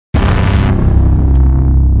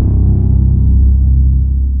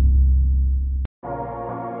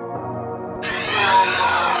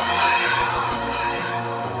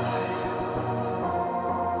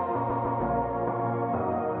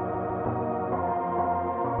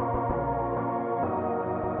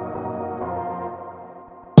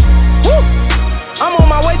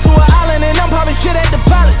dropping shit at the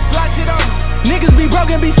pilot. Niggas be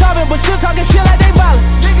broken, be solving, but still talking shit like they violent.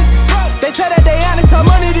 They say that they honest, how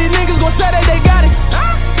money these niggas gon' say that they got it.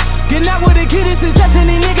 Getting out with the kid is success and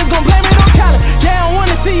these niggas gon' blame it on college. They don't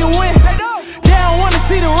wanna see you win, they don't wanna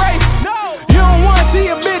see the race. You don't wanna see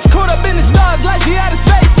a bitch caught up in the stars like she out of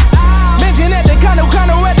space. Mention that they kinda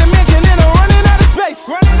at the mention and I'm running out of space.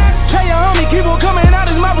 Tell your homie keep on coming out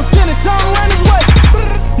his mouth and sending something around his way.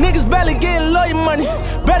 Niggas barely getting lawyer money,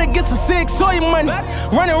 better get some sick soy money.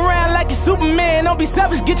 Running around like you Superman, don't be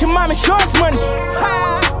selfish, get your mom insurance money.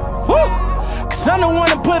 Woo! Cause I'm the one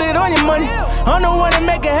to put it on your money. I'm the one to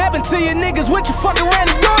make it happen to you niggas. What you fucking ran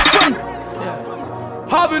the door for me?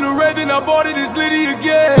 Hop in the red, then I bought it, it's Litty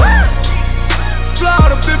again. Fly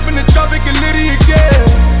out a bit from the tropic and Litty again.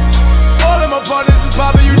 All of my partners is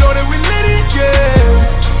poppin', you know that we Litty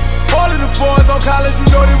again. All of the fours on college, you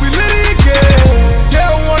know that we Litty again. They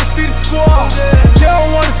don't wanna see the squad, they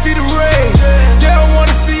don't wanna see the rain. They don't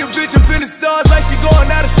wanna see a bitch up in the stars like she going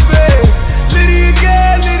out of space. Litty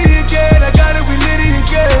again, I got it, we Litty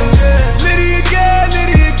again. Litty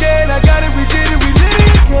again, I got it, we did it, we Litty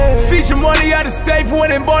again. Feature money out of safe,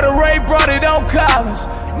 went and bought a Ray, brought it on college.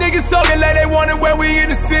 Niggas talking like they want it when we in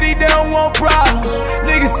the city, they don't want problems.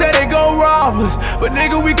 Niggas say they gon' rob us, but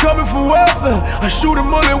nigga we coming for welfare. I shoot a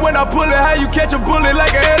bullet when I pull it, how you catch a bullet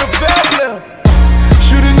like an NFL player?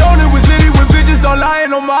 Should've known it was Litty when bitches don't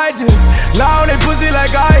lying on my dick. Lie on they pussy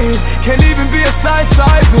like I hit, can't even be a side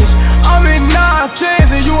bitch. I'm in 9s, 10s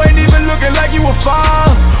and you ain't even looking like you a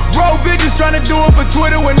 5. Bro, bitches tryna do it for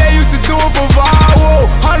Twitter when they used to do it for viral.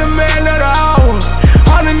 100 man of the hour,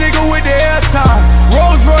 I'm the nigga with the airtime.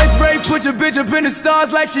 Rolls Royce Ray, put your bitch up in the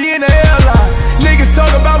stars like she in the airline. Niggas talk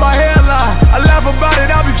about my hairline, I laugh about it,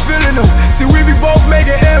 I be feeling them. See we be both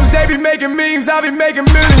making M's, they be making memes, I be making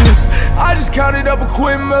millions. I just counted up a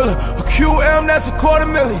 $250,000, a QM that's a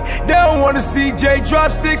 $250,000. They don't wanna see Jay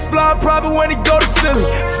drop 6 flying private when he go to Philly.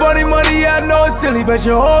 Funny money, yeah I know it's silly, but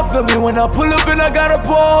your whole feel me when I pull up and I gotta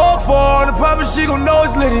pour a hole for her. I promise she gon' know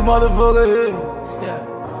it's Litty, motherfucker. Yeah.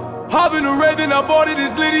 Hop in the red, then I bought it,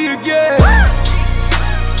 it's Litty again.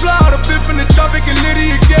 Fly out a bit from the tropic and Litty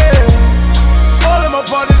again. All of my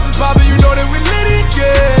partners is poppin', you know that we Litty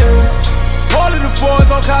again. All of the fours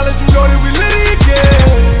on college, you know that we Litty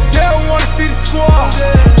again. They don't wanna see the squad,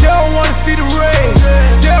 they don't wanna see the rain.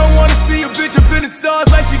 They don't wanna see a bitch up in the stars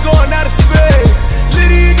like she going out of space.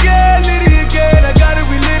 Litty again, I got it,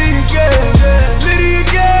 we Litty again. Litty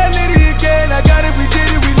again, I got it, we did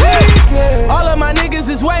it, we Litty again. All of my niggas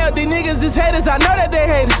is way up, these niggas is haters, I know that they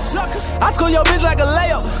haters. I score your bitch like a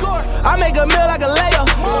layup, I make a meal like a layup.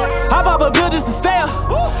 I pop a pill just to stay up,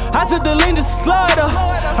 I said the lean just to slow it up.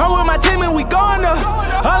 I'm with my team and we going up,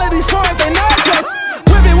 all of these foreigns they nervous.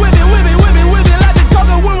 Whip it, whip it, whip it, whip it, whip it like the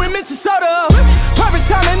coca when we mix the soda up. Perfect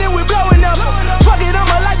time and then we blowing up, fuck it,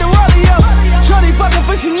 I'ma like the rollie up. Shorty fucking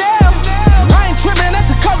for Chanel, I ain't tripping,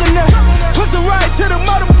 that's a coconut. Push the ride to the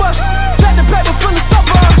motor bus, stack the paper full of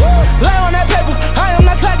sofa up. Lay on that paper, I am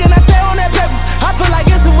not slacking, I stay on that paper. I feel like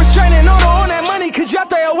it's a restraining order on that money, cause y'all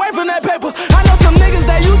stay away from that paper. I know some niggas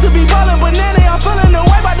that used to be ballin', but now they all feeling the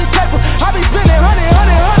way about this paper. I be spending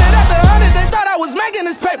 100 after 100, they thought I was making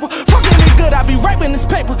this paper. Fucking it good, I be raping this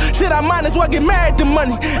paper. Shit, I might as well get married to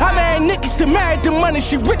money. I married Nicki's to married to money.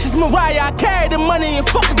 She rich as Mariah, I carry the money. And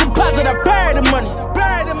fuck a deposit, I bury the money.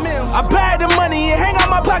 I bury the money and hang out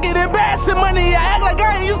my pocket, embarrassing money. I act like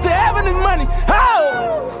I ain't used to having this money.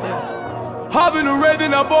 Oh! Hop in the red,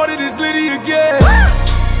 then I bought it, it's Litty again.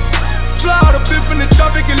 Fly out a bit from the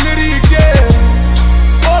tropic and Litty again.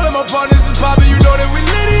 All of my partners is poppin', you know that